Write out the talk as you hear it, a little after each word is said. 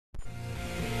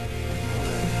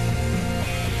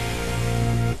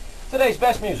Today's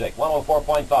best music,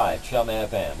 104.5 Chum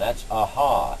FM. That's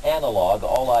Aha. Analog,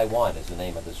 All I Want is the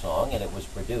name of the song, and it was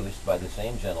produced by the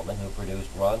same gentleman who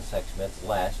produced Ron Sexsmith's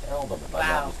last album, if I'm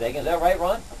not mistaken. Is that right,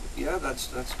 Ron? Yeah,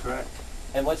 that's correct.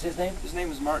 And what's his name? His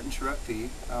name is Martin Schereffi.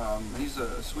 He's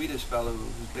a Swedish fellow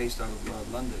who's based out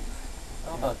of London.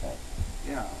 Oh, okay.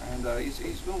 Yeah, and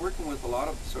he's been working with a lot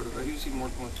of he was even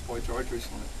working with Boy George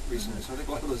recently. So I think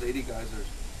a lot of those 80 guys are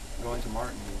going to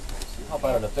Martin. How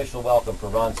about an official welcome for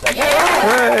Ron Sexsmith? Yeah.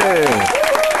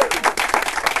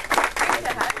 Great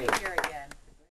to have you here.